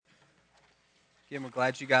Again, we're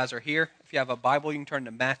glad you guys are here. If you have a Bible, you can turn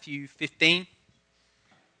to Matthew 15.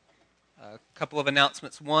 A couple of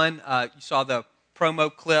announcements. One, you saw the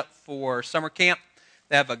promo clip for summer camp.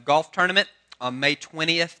 They have a golf tournament on May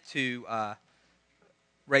 20th to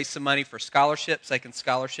raise some money for scholarships. They can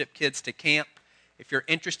scholarship kids to camp. If you're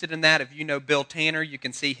interested in that, if you know Bill Tanner, you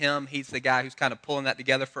can see him. He's the guy who's kind of pulling that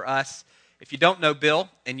together for us. If you don't know Bill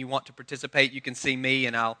and you want to participate, you can see me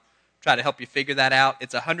and I'll try to help you figure that out.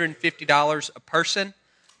 It's $150 a person.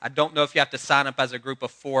 I don't know if you have to sign up as a group of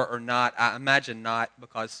 4 or not. I imagine not,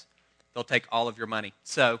 because they'll take all of your money.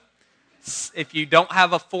 So if you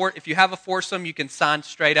have a foursome, you can sign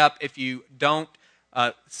straight up. If you don't,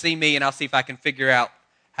 see me and I'll see if I can figure out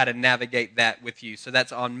how to navigate that with you. So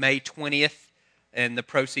that's on May 20th, and the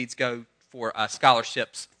proceeds go for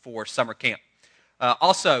scholarships for summer camp.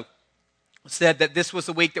 Also, said that this was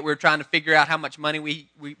the week that we were trying to figure out how much money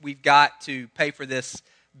we've got to pay for this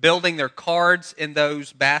building. There are cards in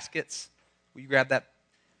those baskets. Will you grab that?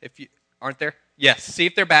 If you aren't there? Yes. See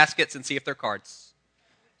if they're baskets and see if they're cards.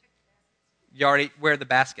 Where are the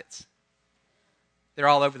baskets? They're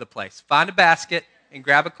all over the place. Find a basket and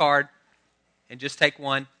grab a card and just take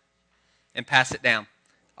one and pass it down.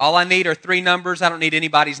 All I need are 3 numbers. I don't need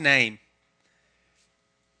anybody's name.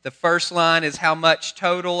 The first line is how much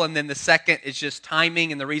total, and then the second is just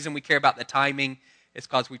timing. And the reason we care about the timing is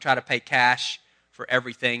because we try to pay cash for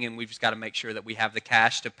everything, and we've just got to make sure that we have the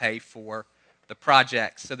cash to pay for the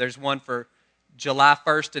projects. So there's one for July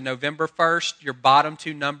 1st and November 1st. Your bottom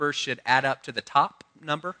 2 numbers should add up to the top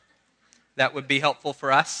number. That would be helpful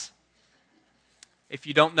for us. If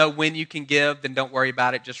you don't know when you can give, then don't worry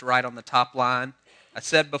about it. Just write on the top line. I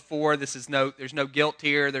said before, there's no guilt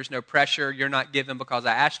here. There's no pressure. You're not giving because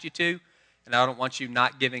I asked you to, and I don't want you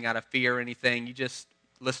not giving out of fear or anything. You just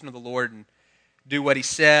listen to the Lord and do what He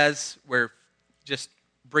says. We're just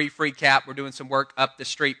brief recap. We're doing some work up the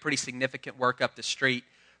street, pretty significant work up the street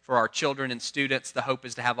for our children and students. The hope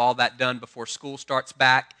is to have all that done before school starts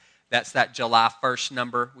back. That's that July 1st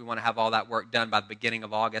number. We want to have all that work done by the beginning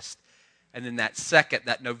of August. And then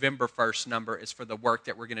that November 1st number is for the work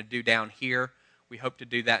that we're going to do down here. We hope to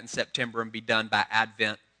do that in September and be done by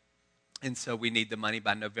Advent. And so we need the money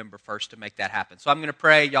by November 1st to make that happen. So I'm going to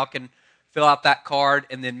pray. Y'all can fill out that card.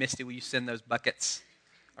 And then, Misty, will you send those buckets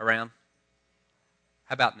around?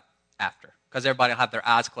 How about after? Because everybody will have their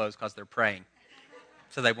eyes closed because they're praying.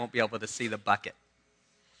 So they won't be able to see the bucket.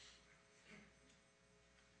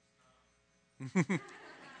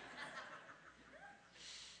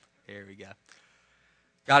 There we go.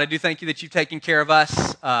 God, I do thank you that you've taken care of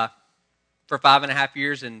us for 5.5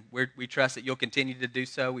 years, and we trust that you'll continue to do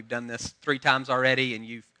so. We've done this 3 times already, and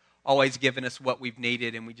you've always given us what we've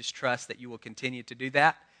needed, and we just trust that you will continue to do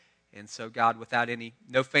that. And so, God, without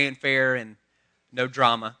no fanfare and no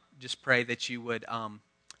drama, just pray that you would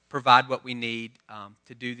provide what we need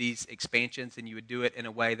to do these expansions, and you would do it in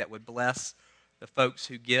a way that would bless the folks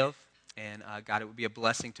who give. And, God, it would be a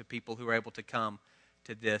blessing to people who are able to come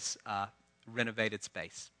to this renovated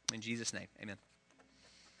space. In Jesus' name, amen.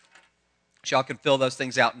 Y'all can fill those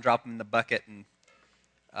things out and drop them in the bucket, and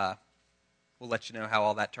we'll let you know how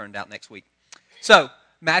all that turned out next week. So,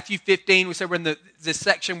 Matthew 15, we said we're in this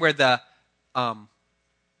section where the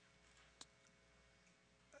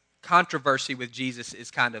controversy with Jesus is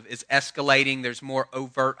escalating. There's more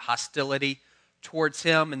overt hostility towards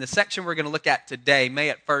him. And the section we're going to look at today may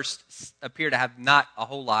at first appear to have not a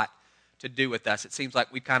whole lot to do with us. It seems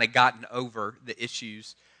like we've kind of gotten over the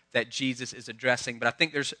issues that Jesus is addressing, but I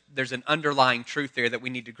think there's an underlying truth there that we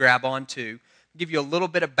need to grab onto. I'll give you a little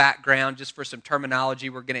bit of background just for some terminology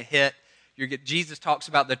we're going to hit. Jesus talks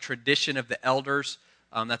about the tradition of the elders.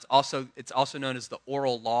 It's also known as the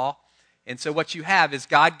oral law. And so what you have is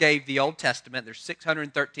God gave the Old Testament. There's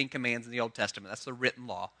 613 commands in the Old Testament. That's the written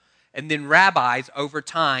law. And then rabbis over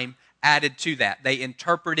time added to that. They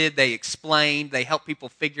interpreted, they explained, they helped people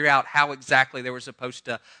figure out how exactly they were supposed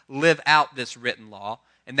to live out this written law.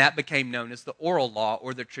 And that became known as the oral law,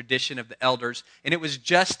 or the tradition of the elders. And it was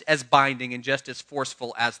just as binding and just as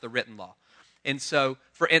forceful as the written law. And so,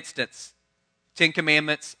 for instance, 10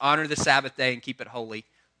 Commandments, honor the Sabbath day and keep it holy.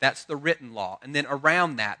 That's the written law. And then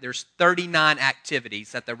around that, there's 39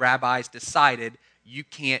 activities that the rabbis decided you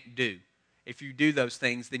can't do. If you do those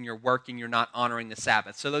things, then you're not honoring the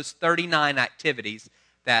Sabbath. So those 39 activities,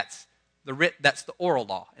 that's the oral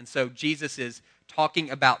law. And so Jesus is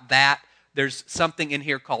talking about that. There's something in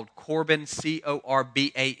here called Corban,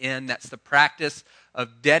 C-O-R-B-A-N. That's the practice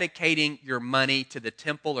of dedicating your money to the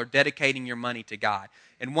temple or dedicating your money to God.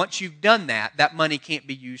 And once you've done that, that money can't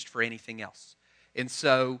be used for anything else. And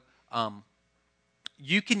so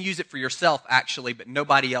you can use it for yourself, actually, but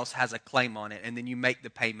nobody else has a claim on it, and then you make the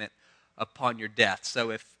payment upon your death. So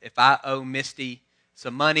if I owe Misty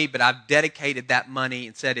some money, but I've dedicated that money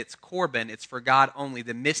and said it's Corbin, it's for God only,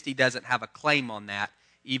 then Misty doesn't have a claim on that,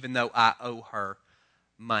 even though I owe her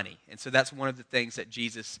money. And so that's one of the things that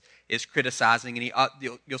Jesus is criticizing. And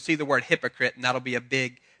you'll see the word hypocrite, and that'll be a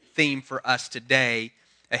big theme for us today.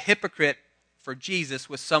 A hypocrite for Jesus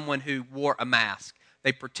was someone who wore a mask.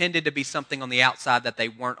 They pretended to be something on the outside that they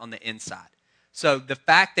weren't on the inside. So the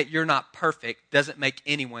fact that you're not perfect doesn't make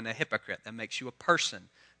anyone a hypocrite. That makes you a person.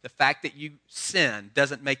 The fact that you sin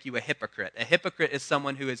doesn't make you a hypocrite. A hypocrite is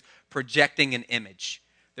someone who is projecting an image.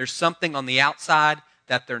 There's something on the outside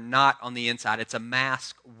that they're not on the inside. It's a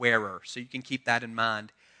mask wearer. So you can keep that in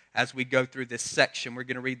mind as we go through this section. We're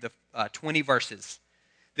going to read the 20 verses.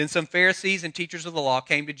 Then some Pharisees and teachers of the law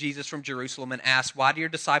came to Jesus from Jerusalem and asked, "Why do your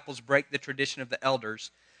disciples break the tradition of the elders?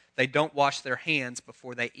 They don't wash their hands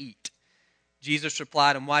before they eat." Jesus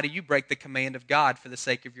replied, "And why do you break the command of God for the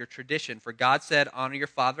sake of your tradition? For God said, 'Honor your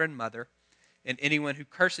father and mother,' and anyone who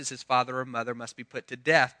curses his father or mother must be put to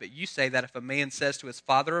death. But you say that if a man says to his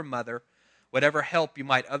father or mother, 'Whatever help you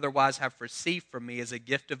might otherwise have received from me is a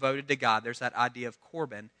gift devoted to God,' there's that idea of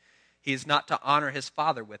Corban, he is not to honor his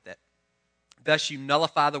father with it. Thus you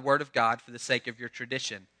nullify the word of God for the sake of your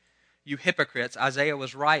tradition. You hypocrites, Isaiah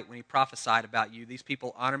was right when he prophesied about you. These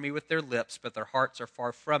people honor me with their lips, but their hearts are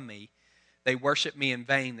far from me. They worship me in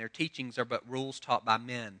vain. Their teachings are but rules taught by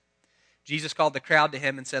men." Jesus called the crowd to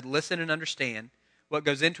him and said, "Listen and understand. What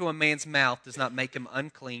goes into a man's mouth does not make him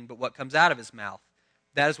unclean, but what comes out of his mouth,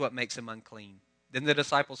 that is what makes him unclean." Then the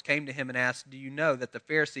disciples came to him and asked, "Do you know that the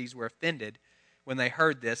Pharisees were offended when they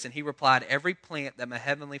heard this?" And he replied, "Every plant that my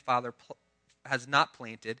heavenly Father has not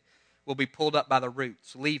planted will be pulled up by the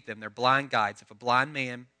roots. Leave them, they're blind guides. If a blind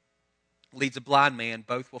man leads a blind man,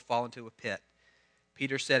 both will fall into a pit."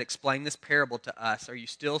 Peter said, "Explain this parable to us. Are you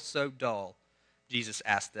still so dull?" Jesus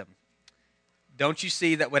asked them, "Don't you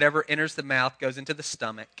see that whatever enters the mouth goes into the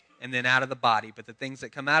stomach and then out of the body? But the things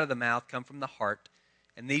that come out of the mouth come from the heart,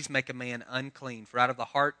 and these make a man unclean. For out of the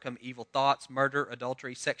heart come evil thoughts, murder,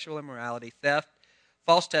 adultery, sexual immorality, theft,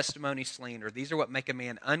 false testimony, slander. These are what make a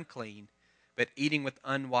man unclean. But eating with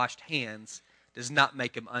unwashed hands does not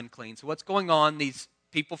make him unclean." So what's going on? These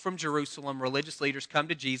people from Jerusalem, religious leaders, come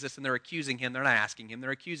to Jesus and they're accusing him. They're not asking him.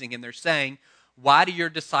 They're accusing him. They're saying, "Why do your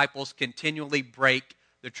disciples continually break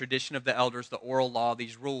the tradition of the elders, the oral law,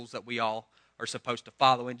 these rules that we all are supposed to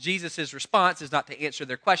follow?" And Jesus' response is not to answer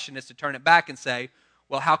their question. It's to turn it back and say,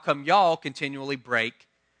 "Well, how come y'all continually break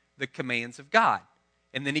the commands of God?"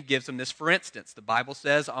 And then he gives them this for instance. The Bible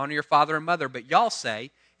says, "Honor your father and mother," but y'all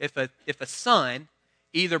say, if a son,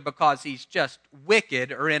 either because he's just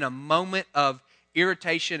wicked or in a moment of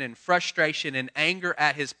irritation and frustration and anger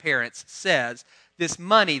at his parents, says, "This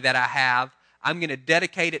money that I have, I'm going to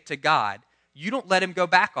dedicate it to God," you don't let him go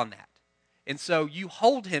back on that. And so you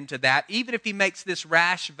hold him to that. Even if he makes this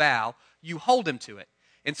rash vow, you hold him to it.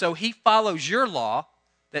 And so he follows your law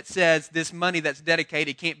that says this money that's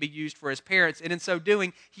dedicated can't be used for his parents. And in so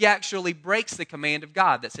doing, he actually breaks the command of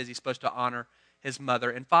God that says he's supposed to honor his mother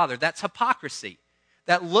and father. That's hypocrisy.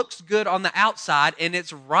 That looks good on the outside and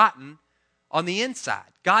it's rotten on the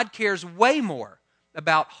inside. God cares way more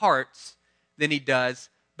about hearts than he does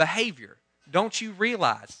behavior. Don't you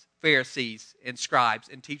realize, Pharisees and scribes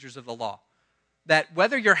and teachers of the law, that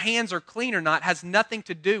whether your hands are clean or not has nothing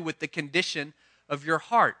to do with the condition of your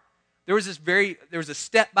heart? There was a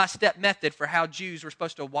step-by-step method for how Jews were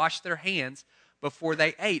supposed to wash their hands before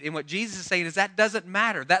they ate. And what Jesus is saying is that doesn't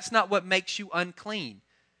matter. That's not what makes you unclean.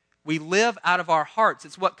 We live out of our hearts.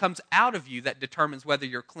 It's what comes out of you that determines whether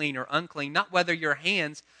you're clean or unclean, not whether your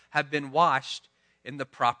hands have been washed in the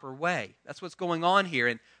proper way. That's what's going on here.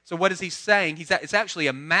 And so what is he saying? It's actually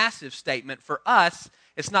a massive statement. For us,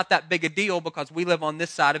 it's not that big a deal because we live on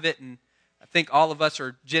this side of it, and I think all of us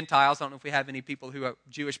are Gentiles. I don't know if we have any people who are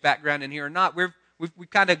Jewish background in here or not. We've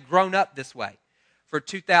kind of grown up this way. For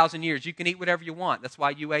 2,000 years, you can eat whatever you want. That's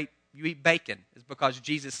why you eat bacon. It's because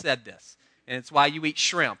Jesus said this. And it's why you eat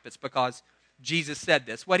shrimp. It's because Jesus said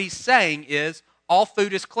this. What he's saying is all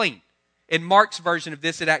food is clean. In Mark's version of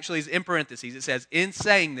this, it actually is in parentheses. It says, "In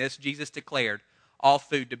saying this, Jesus declared all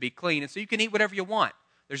food to be clean." And so you can eat whatever you want.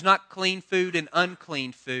 There's not clean food and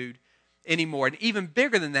unclean food anymore. And even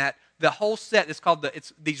bigger than that, the whole set is called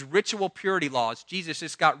it's these ritual purity laws. Jesus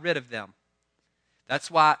just got rid of them. That's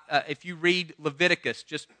why if you read Leviticus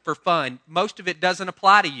just for fun, most of it doesn't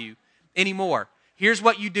apply to you anymore. Here's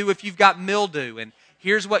what you do if you've got mildew, and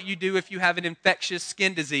here's what you do if you have an infectious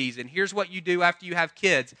skin disease, and here's what you do after you have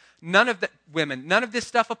kids. None of this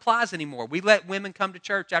stuff applies anymore. We let women come to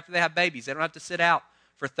church after they have babies. They don't have to sit out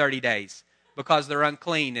for 30 days because they're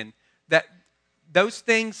unclean. And that those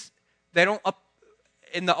things, they don't,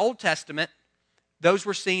 in the Old Testament, those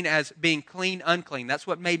were seen as being clean, unclean. That's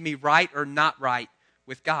what made me right or not right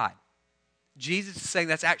with God. Jesus is saying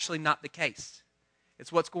that's actually not the case.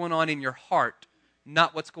 It's what's going on in your heart,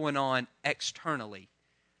 not what's going on externally,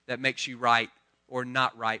 that makes you right or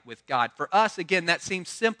not right with God. For us, again, that seems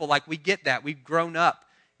simple. Like we get that. We've grown up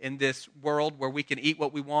in this world where we can eat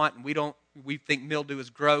what we want, and we think mildew is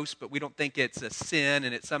gross, but we don't think it's a sin,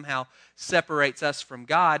 and it somehow separates us from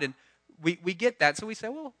God. And we get that. So we say,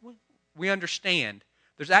 well, we understand.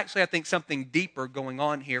 There's actually, I think, something deeper going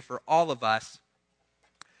on here for all of us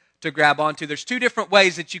to grab onto. There's two different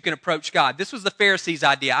ways that you can approach God. This was the Pharisees'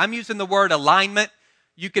 idea. I'm using the word alignment.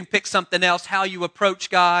 You can pick something else, how you approach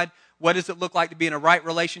God. What does it look like to be in a right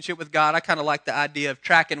relationship with God? I kind of like the idea of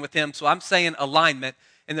tracking with Him, so I'm saying alignment.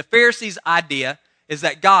 And the Pharisees' idea is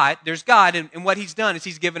that there's God, and what He's done is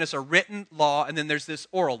He's given us a written law, and then there's this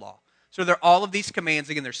oral law. So there are all of these commands.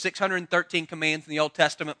 Again, there's 613 commands in the Old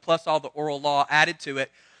Testament, plus all the oral law added to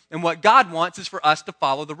it. And what God wants is for us to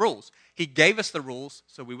follow the rules. He gave us the rules,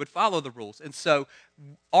 so we would follow the rules. And so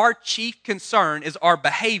our chief concern is our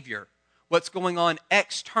behavior, what's going on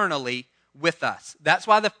externally with us. That's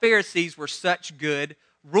why the Pharisees were such good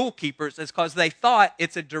rule keepers, is because they thought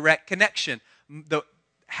it's a direct connection.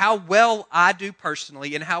 How well I do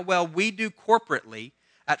personally and how well we do corporately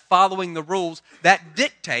at following the rules, that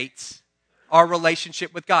dictates our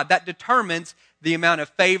relationship with God. That determines the amount of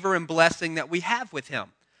favor and blessing that we have with Him.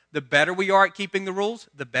 The better we are at keeping the rules,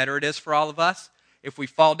 the better it is for all of us. If we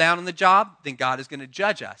fall down on the job, then God is going to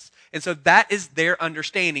judge us. And so that is their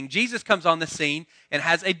understanding. Jesus comes on the scene and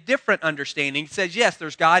has a different understanding. He says, yes,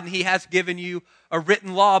 there's God and He has given you a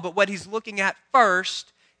written law, but what He's looking at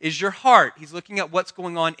first is your heart. He's looking at what's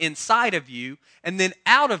going on inside of you, and then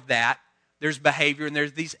out of that, there's behavior and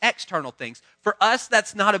there's these external things. For us,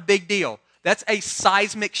 that's not a big deal. That's a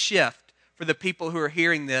seismic shift for the people who are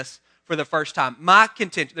hearing this for the first time. My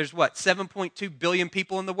contention, there's 7.2 billion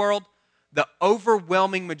people in the world? The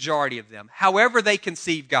overwhelming majority of them, however they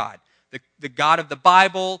conceive God, the God of the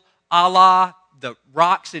Bible, Allah, the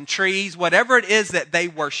rocks and trees, whatever it is that they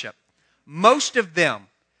worship, most of them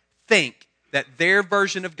think that their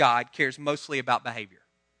version of God cares mostly about behavior.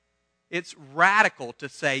 It's radical to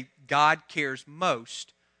say God cares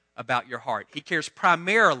most about your heart. He cares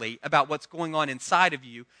primarily about what's going on inside of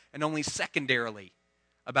you and only secondarily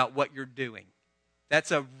about what you're doing.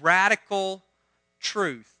 That's a radical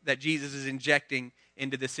truth that Jesus is injecting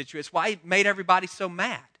into this situation. It's why He made everybody so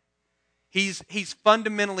mad. He's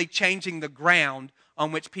fundamentally changing the ground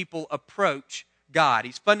on which people approach God.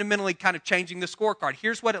 He's fundamentally kind of changing the scorecard.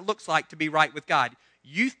 Here's what it looks like to be right with God.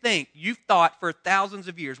 You've thought for thousands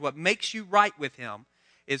of years what makes you right with Him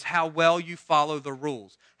is how well you follow the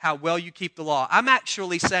rules, how well you keep the law. I'm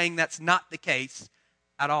actually saying that's not the case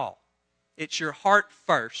at all. It's your heart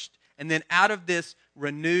first, and then out of this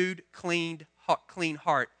renewed, clean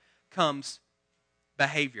heart comes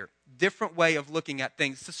behavior. Different way of looking at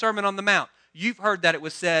things. It's the Sermon on the Mount. You've heard that it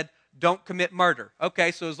was said, don't commit murder.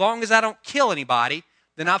 Okay, so as long as I don't kill anybody,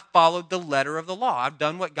 then I've followed the letter of the law. I've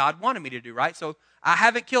done what God wanted me to do, right? So I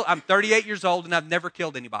haven't killed. I'm 38 years old and I've never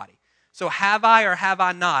killed anybody. So have I or have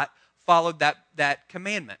I not followed that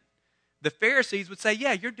commandment? The Pharisees would say,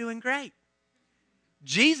 yeah, you're doing great.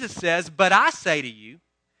 Jesus says, but I say to you,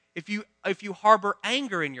 if you harbor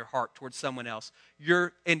anger in your heart towards someone else,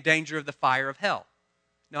 you're in danger of the fire of hell.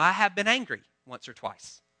 Now, I have been angry once or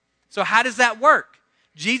twice. So how does that work?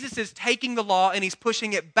 Jesus is taking the law and He's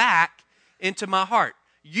pushing it back into my heart.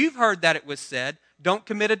 You've heard that it was said, don't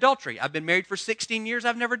commit adultery. I've been married for 16 years.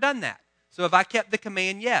 I've never done that. So have I kept the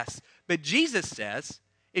command? Yes. But Jesus says,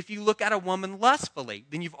 if you look at a woman lustfully,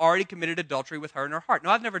 then you've already committed adultery with her in her heart.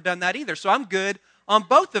 No, I've never done that either. So I'm good on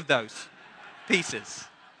both of those pieces.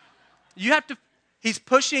 He's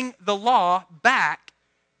pushing the law back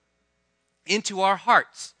into our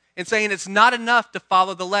hearts and saying it's not enough to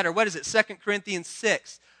follow the letter. What is it? 2 Corinthians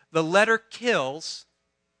 6. The letter kills,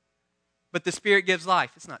 but the Spirit gives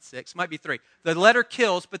life. It's not 6. It might be 3. The letter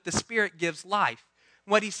kills, but the Spirit gives life.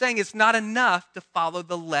 What he's saying is it's not enough to follow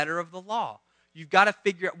the letter of the law. You've got to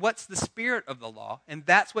figure out what's the spirit of the law, and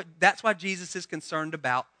that's why Jesus is concerned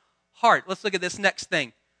about heart. Let's look at this next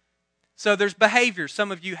thing. So there's behaviors.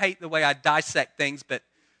 Some of you hate the way I dissect things, but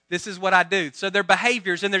this is what I do. So there are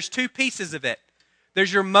behaviors, and there's two pieces of it.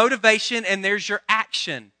 There's your motivation, and there's your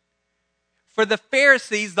action. For the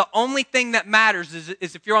Pharisees, the only thing that matters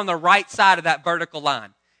is if you're on the right side of that vertical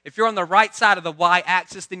line. If you're on the right side of the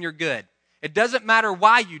y-axis, then you're good. It doesn't matter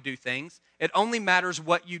why you do things. It only matters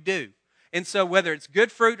what you do. And so whether it's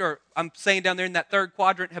good fruit or I'm saying down there in that third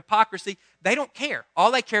quadrant, hypocrisy, they don't care.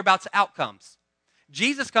 All they care about is outcomes.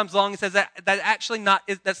 Jesus comes along and says that's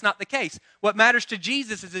not the case. What matters to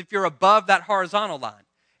Jesus is if you're above that horizontal line,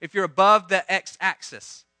 if you're above the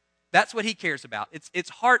x-axis. That's what he cares about. It's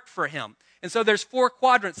heart for him. And so there's 4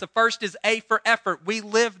 quadrants. The first is A for effort. We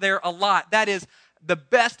live there a lot. That is the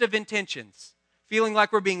best of intentions, feeling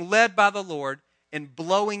like we're being led by the Lord and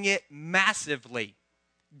blowing it massively.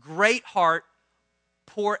 Great heart,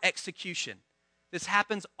 poor execution. This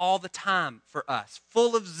happens all the time for us,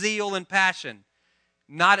 full of zeal and passion,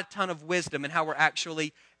 not a ton of wisdom in how we're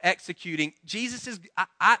actually executing.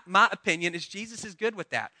 My opinion is Jesus is good with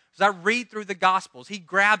that. As I read through the Gospels, he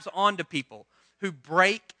grabs onto people who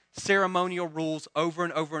break ceremonial rules over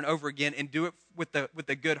and over and over again and do it with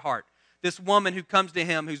a good heart. This woman who comes to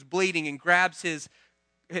him who's bleeding and grabs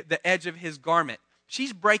the edge of his garment,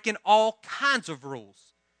 she's breaking all kinds of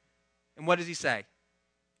rules. And what does he say?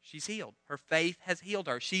 She's healed. Her faith has healed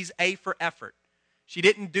her. She's A for effort. She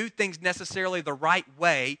didn't do things necessarily the right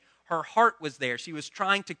way. Her heart was there. She was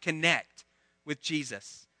trying to connect with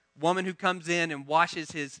Jesus. Woman who comes in and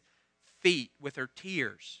washes his feet with her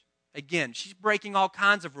tears. Again, she's breaking all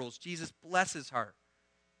kinds of rules. Jesus blesses her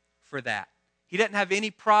for that. He doesn't have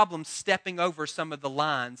any problem stepping over some of the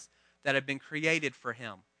lines that have been created for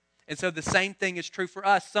him. And so the same thing is true for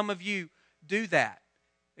us. Some of you do that.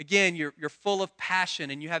 Again, you're full of passion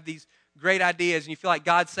and you have these great ideas and you feel like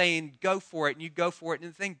God's saying, go for it, and you go for it, and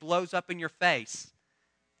the thing blows up in your face.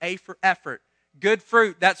 A for effort. Good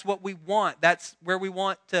fruit, that's what we want. That's where we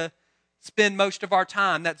want to spend most of our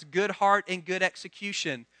time. That's good heart and good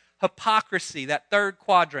execution. Hypocrisy, that third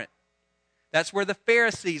quadrant. That's where the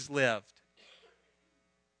Pharisees lived.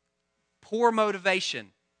 Poor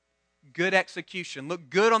motivation, good execution. Look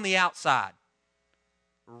good on the outside,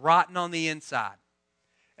 rotten on the inside.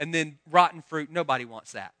 And then rotten fruit, nobody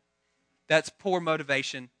wants that. That's poor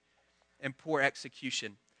motivation and poor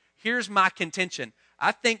execution. Here's my contention.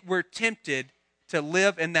 I think we're tempted to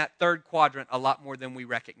live in that third quadrant a lot more than we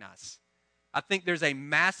recognize. I think there's a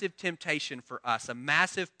massive temptation for us, a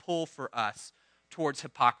massive pull for us towards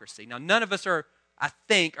hypocrisy. Now, none of us are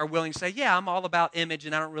willing to say, yeah, I'm all about image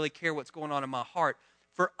and I don't really care what's going on in my heart.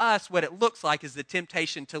 For us, what it looks like is the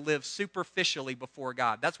temptation to live superficially before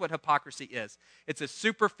God. That's what hypocrisy is. It's a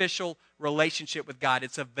superficial relationship with God.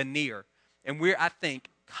 It's a veneer. And we're, I think,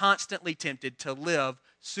 constantly tempted to live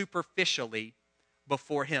superficially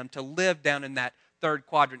before him, to live down in that third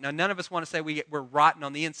quadrant. Now, none of us want to say we're rotten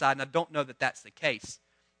on the inside, and I don't know that that's the case.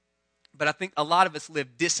 But I think a lot of us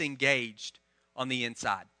live disengaged on the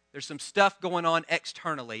inside. There's some stuff going on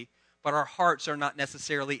externally, but our hearts are not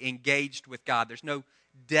necessarily engaged with God. There's no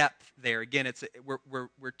depth there. Again,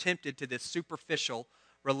 we're tempted to this superficial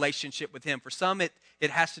relationship with him. For some, it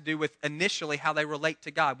has to do with initially how they relate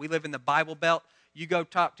to God. We live in the Bible Belt. You go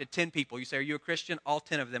talk to 10 people. You say, are you a Christian? All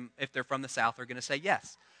 10 of them, if they're from the South, are going to say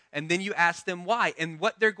yes. And then you ask them why. And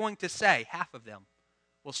what they're going to say, half of them,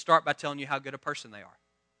 will start by telling you how good a person they are.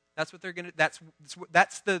 That's what they're going to,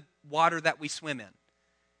 that's the water that we swim in.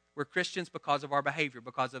 We're Christians because of our behavior,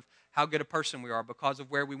 because of how good a person we are, because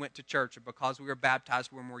of where we went to church, or because we were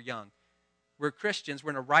baptized when we were young. We're Christians.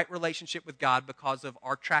 We're in a right relationship with God because of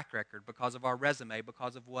our track record, because of our resume,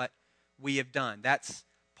 because of what we have done. That's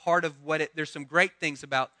part of there's some great things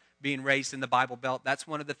about being raised in the Bible Belt. That's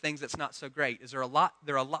one of the things that's not so great. There are a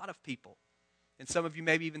lot of people, and some of you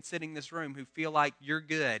maybe even sitting in this room, who feel like you're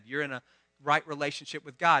good. You're in a right relationship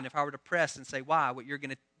with God. And if I were to press and say, why, what you're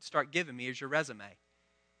going to start giving me is your resume.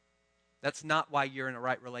 That's not why you're in a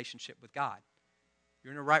right relationship with God.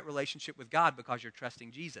 You're in a right relationship with God because you're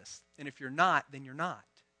trusting Jesus. And if you're not, then you're not,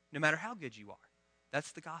 no matter how good you are.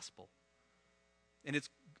 That's the gospel. And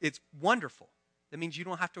it's wonderful. That means you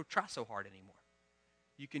don't have to try so hard anymore.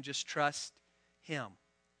 You can just trust him.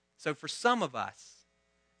 So for some of us,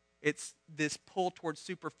 it's this pull towards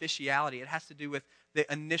superficiality. It has to do with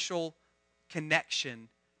the initial connection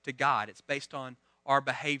to God. It's based on our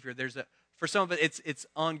behavior. For some of it, it's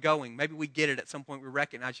ongoing. Maybe we get it at some point. We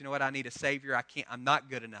recognize, you know what, I need a Savior. I'm not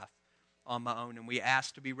good enough on my own. And we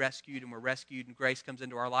ask to be rescued, and we're rescued, and grace comes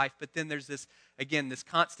into our life. But then there's this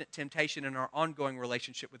constant temptation in our ongoing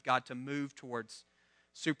relationship with God to move towards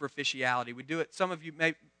superficiality. We do it. Some of you,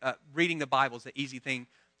 reading the Bible is the easy thing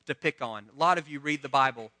to pick on. A lot of you read the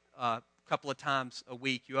Bible a couple of times a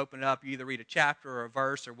week. You open it up, you either read a chapter or a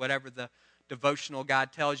verse or whatever the devotional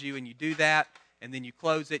guide tells you, and you do that. And then you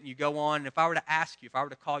close it and you go on. And if I were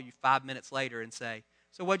to call you 5 minutes later and say,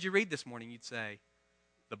 so what'd you read this morning? You'd say,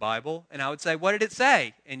 the Bible. And I would say, what did it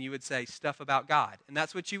say? And you would say, stuff about God. And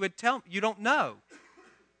that's what you would tell me. You don't know.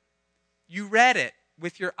 You read it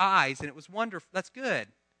with your eyes, and it was wonderful. That's good.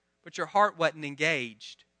 But your heart wasn't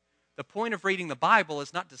engaged. The point of reading the Bible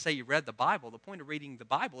is not to say you read the Bible. The point of reading the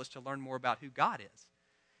Bible is to learn more about who God is.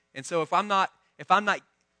 And so if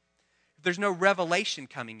there's no revelation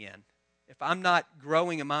coming in, if I'm not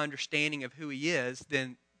growing in my understanding of who He is,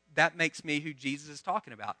 then that makes me who Jesus is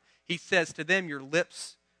talking about. He says to them, your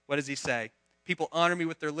lips, what does He say? People honor me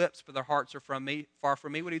with their lips, but their hearts are far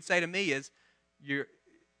from me. What He'd say to me is, you're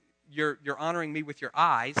honoring me with your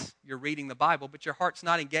eyes, you're reading the Bible, but your heart's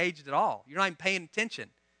not engaged at all. You're not even paying attention.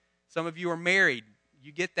 Some of you are married.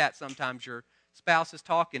 You get that sometimes. Your spouse is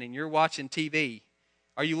talking and you're watching TV.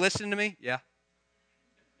 Are you listening to me? Yeah.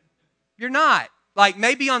 You're not. Like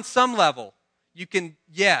maybe on some level, you can,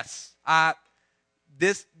 yes,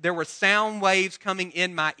 there were sound waves coming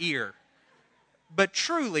in my ear. But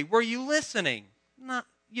truly, were you listening? Not,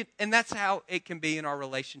 and that's how it can be in our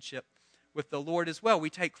relationship with the Lord as well. We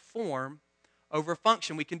take form over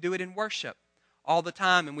function. We can do it in worship all the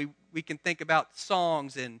time, and we can think about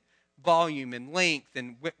songs and volume and length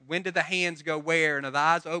and when do the hands go where and are the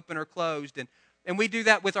eyes open or closed, and we do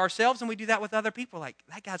that with ourselves and we do that with other people. Like,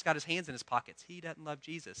 that guy's got his hands in his pockets. He doesn't love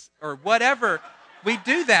Jesus. Or whatever. We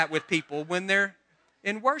do that with people when they're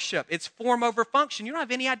in worship. It's form over function. You don't have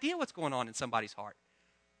any idea what's going on in somebody's heart.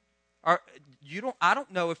 I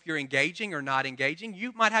don't know if you're engaging or not engaging.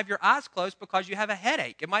 You might have your eyes closed because you have a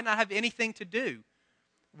headache. It might not have anything to do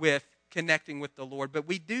with connecting with the Lord, but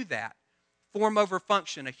we do that. Form over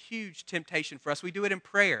function, a huge temptation for us. We do it in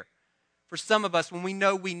prayer. For some of us, when we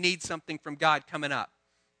know we need something from God coming up,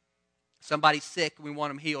 somebody's sick and we want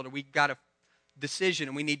them healed, or we got a decision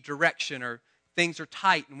and we need direction, or things are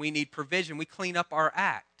tight and we need provision, we clean up our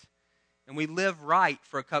act. And we live right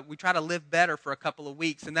we try to live better for a couple of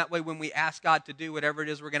weeks. And that way when we ask God to do whatever it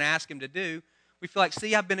is we're going to ask Him to do, we feel like,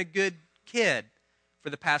 see, I've been a good kid for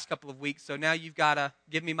the past couple of weeks, so now you've got to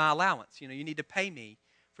give me my allowance. You need to pay me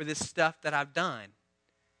for this stuff that I've done.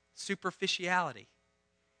 Superficiality.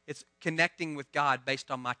 It's connecting with God based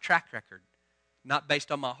on my track record, not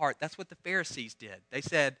based on my heart. That's what the Pharisees did. They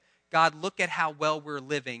said, God, look at how well we're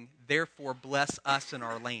living, therefore bless us in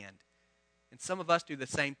our land. And some of us do the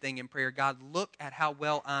same thing in prayer. God, look at how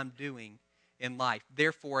well I'm doing in life.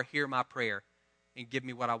 Therefore, hear my prayer and give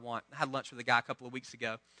me what I want. I had lunch with a guy a couple of weeks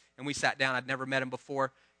ago, and we sat down. I'd never met him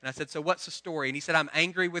before. And I said, so what's the story? And he said, I'm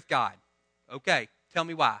angry with God. Okay, tell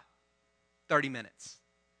me why. 30 minutes.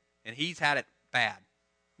 And he's had it bad.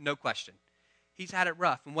 No question. He's had it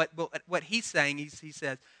rough. And what he's saying, he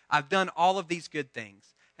says, I've done all of these good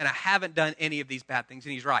things, and I haven't done any of these bad things.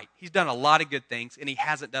 And he's right. He's done a lot of good things, and he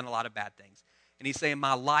hasn't done a lot of bad things. And he's saying,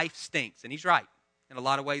 my life stinks. And he's right. In a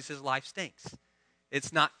lot of ways, his life stinks.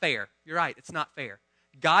 It's not fair. You're right. It's not fair.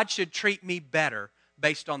 God should treat me better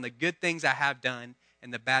based on the good things I have done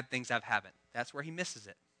and the bad things I haven't. That's where he misses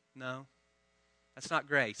it. No, that's not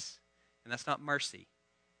grace, and that's not mercy.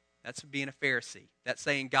 That's being a Pharisee. That's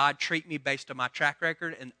saying, God, treat me based on my track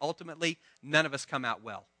record, and ultimately, none of us come out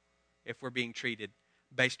well if we're being treated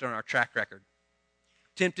based on our track record.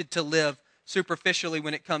 Tempted to live superficially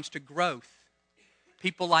when it comes to growth.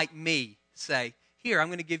 People like me say, here, I'm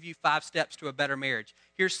going to give you 5 steps to a better marriage.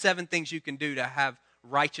 Here's 7 things you can do to have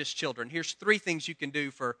righteous children. Here's 3 things you can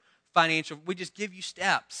do for financial. We just give you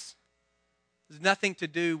steps. There's nothing to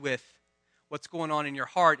do with what's going on in your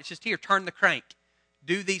heart. It's just, here, turn the crank.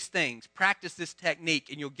 Do these things. Practice this technique,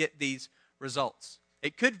 and you'll get these results.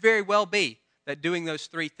 It could very well be that doing those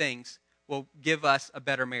 3 things will give us a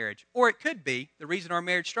better marriage. Or it could be the reason our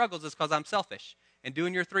marriage struggles is because I'm selfish. And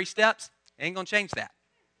doing your 3 steps ain't going to change that.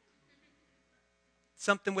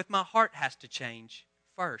 Something with my heart has to change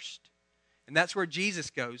first. And that's where Jesus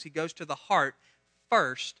goes. He goes to the heart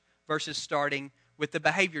first versus starting with the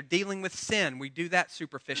behavior. Dealing with sin, we do that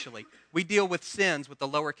superficially. We deal with sins with the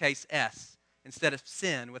lowercase s instead of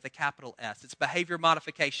sin with a capital S. It's behavior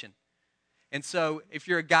modification. And so if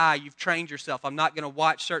you're a guy, you've trained yourself. I'm not going to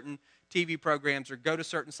watch certain TV programs or go to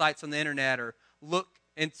certain sites on the internet or look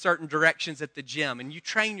in certain directions at the gym. And you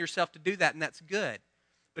train yourself to do that, and that's good.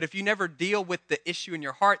 But if you never deal with the issue in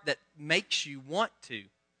your heart that makes you want to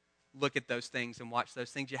look at those things and watch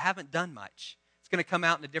those things, you haven't done much. It's going to come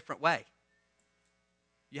out in a different way.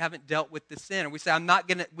 You haven't dealt with the sin. And we say, I'm not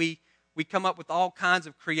going to, we come up with all kinds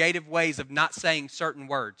of creative ways of not saying certain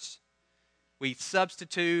words. We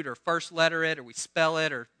substitute or first letter it or we spell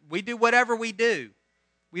it or we do whatever we do.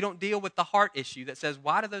 We don't deal with the heart issue that says,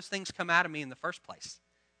 why do those things come out of me in the first place?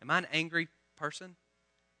 Am I an angry person?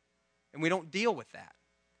 And we don't deal with that.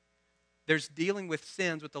 There's dealing with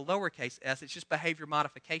sins with the lowercase s. It's just behavior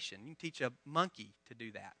modification. You can teach a monkey to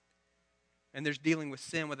do that. And there's dealing with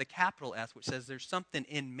sin with a capital S, which says there's something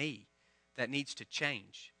in me that needs to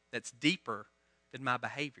change, that's deeper than my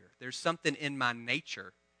behavior. There's something in my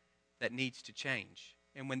nature that needs to change.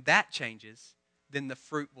 And when that changes, then the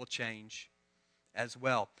fruit will change as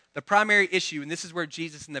well. The primary issue, and this is where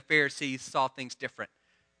Jesus and the Pharisees saw things different.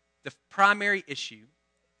 The primary issue,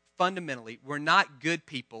 fundamentally, we're not good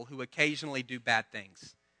people who occasionally do bad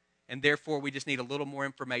things. And therefore, we just need a little more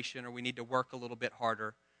information, or we need to work a little bit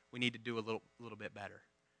harder. We need to do a little bit better.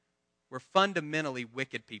 We're fundamentally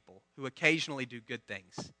wicked people who occasionally do good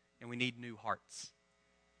things, and we need new hearts.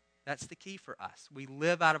 That's the key for us. We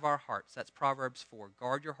live out of our hearts. That's Proverbs 4.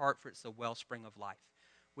 Guard your heart, for it's the wellspring of life.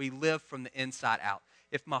 We live from the inside out.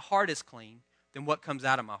 If my heart is clean, then what comes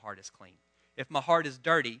out of my heart is clean. If my heart is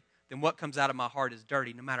dirty, then what comes out of my heart is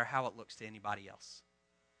dirty, no matter how it looks to anybody else.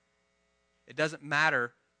 It doesn't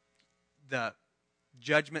matter the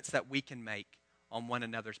judgments that we can make on one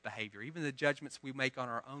another's behavior, even the judgments we make on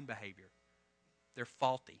our own behavior. They're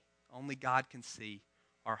faulty. Only God can see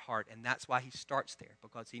our heart, and that's why he starts there,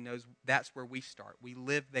 because he knows that's where we start. We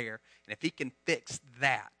live there, and if he can fix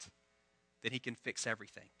that, then he can fix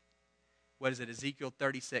everything. What is it? Ezekiel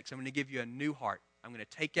 36. I'm going to give you a new heart. I'm going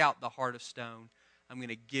to take out the heart of stone. I'm going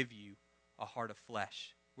to give you a heart of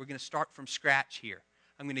flesh. We're going to start from scratch here.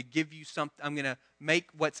 I'm going to give you something. I'm going to make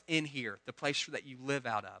what's in here, the place that you live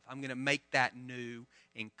out of. I'm going to make that new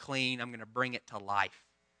and clean. I'm going to bring it to life.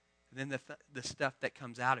 And then the stuff that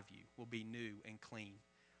comes out of you will be new and clean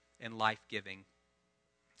and life-giving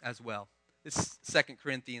as well. This is 2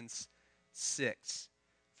 Corinthians 6.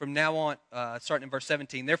 From now on, starting in verse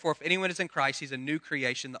 17, therefore, if anyone is in Christ, he's a new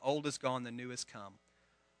creation. The old is gone, the new has come.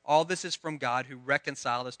 All this is from God, who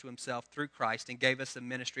reconciled us to himself through Christ and gave us the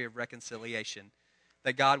ministry of reconciliation,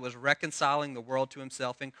 that God was reconciling the world to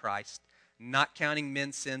himself in Christ, not counting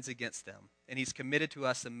men's sins against them. And he's committed to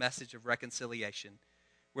us the message of reconciliation.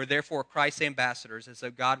 We're therefore Christ's ambassadors, as though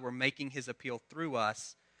God were making his appeal through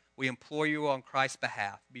us. We implore you on Christ's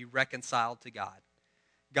behalf, be reconciled to God.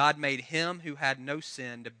 God made him who had no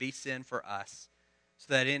sin to be sin for us,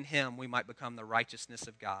 so that in him we might become the righteousness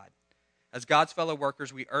of God. As God's fellow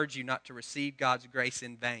workers, we urge you not to receive God's grace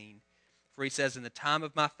in vain. For he says, in the time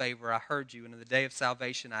of my favor I heard you, and in the day of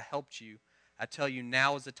salvation I helped you. I tell you,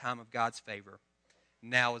 now is the time of God's favor.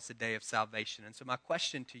 Now is the day of salvation. And so my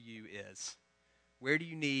question to you is, where do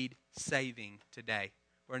you need saving today?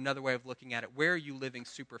 Or another way of looking at it, where are you living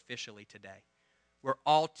superficially today? We're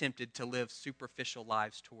all tempted to live superficial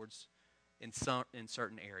lives in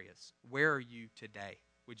certain areas. Where are you today?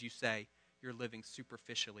 Would you say you're living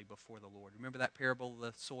superficially before the Lord? Remember that parable of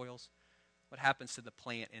the soils? What happens to the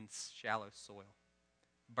plant in shallow soil?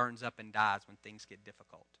 Burns up and dies when things get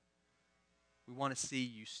difficult. We want to see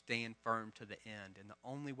you stand firm to the end, and the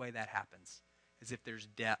only way that happens is if there's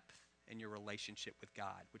depth in your relationship with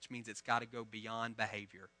God, which means it's got to go beyond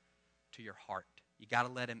behavior to your heart. You got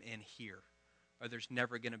to let him in here, or there's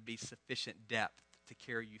never going to be sufficient depth to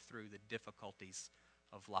carry you through the difficulties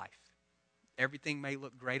of life. Everything may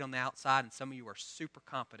look great on the outside, and some of you are super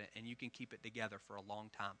competent, and you can keep it together for a long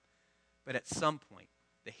time. But at some point,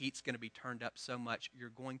 the heat's going to be turned up so much, you're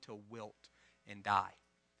going to wilt and die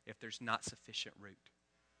if there's not sufficient root.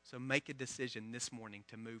 So make a decision this morning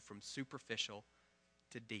to move from superficial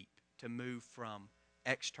to deep, to move from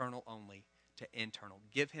external only to internal.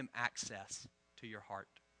 Give him access to your heart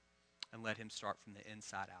and let him start from the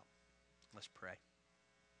inside out. Let's pray.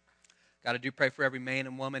 God, I do pray for every man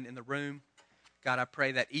and woman in the room. God, I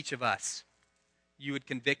pray that each of us, you would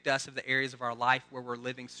convict us of the areas of our life where we're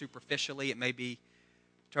living superficially. It may be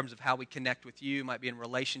in terms of how we connect with you. It might be in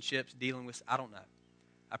relationships, dealing with, I don't know.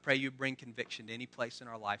 I pray you bring conviction to any place in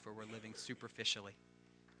our life where we're living superficially.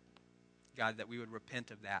 God, that we would repent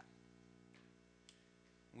of that.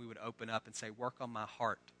 We would open up and say, work on my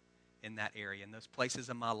heart in that area, in those places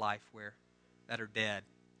in my life that are dead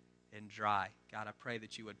and dry. God, I pray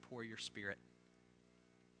that you would pour your Spirit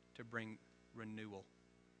to bring renewal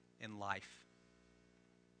in life.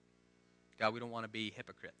 God, we don't want to be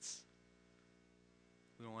hypocrites.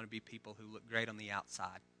 We don't want to be people who look great on the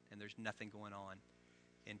outside and there's nothing going on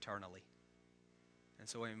internally. And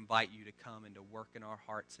so I invite you to come and to work in our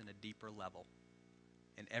hearts in a deeper level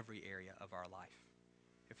in every area of our life.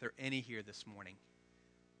 If there are any here this morning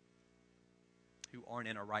who aren't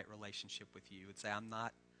in a right relationship with you and say, I'm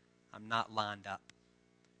not lined up.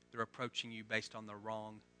 They're approaching you based on the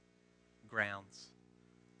wrong grounds.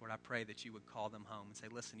 Lord, I pray that you would call them home and say,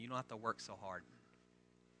 listen, you don't have to work so hard.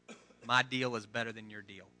 My deal is better than your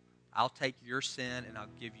deal. I'll take your sin and I'll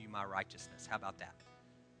give you my righteousness. How about that?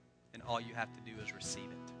 And all you have to do is receive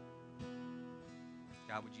it.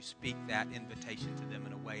 God, would you speak that invitation to them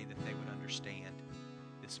in a way that they would understand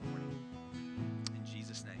this morning? In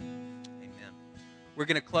Jesus' name, amen. We're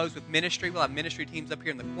going to close with ministry. We'll have ministry teams up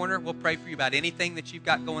here in the corner. We'll pray for you about anything that you've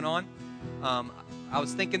got going on. I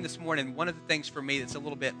was thinking this morning, one of the things for me that's a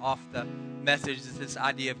little bit off the message is this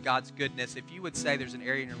idea of God's goodness. If you would say there's an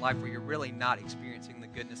area in your life where you're really not experiencing the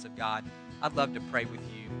goodness of God, I'd love to pray with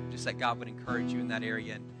you, just that God would encourage you in that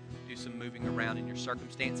area and do some moving around in your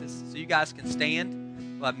circumstances. So you guys can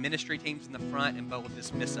stand. We'll have ministry teams in the front, and Bo will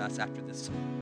dismiss us after this song.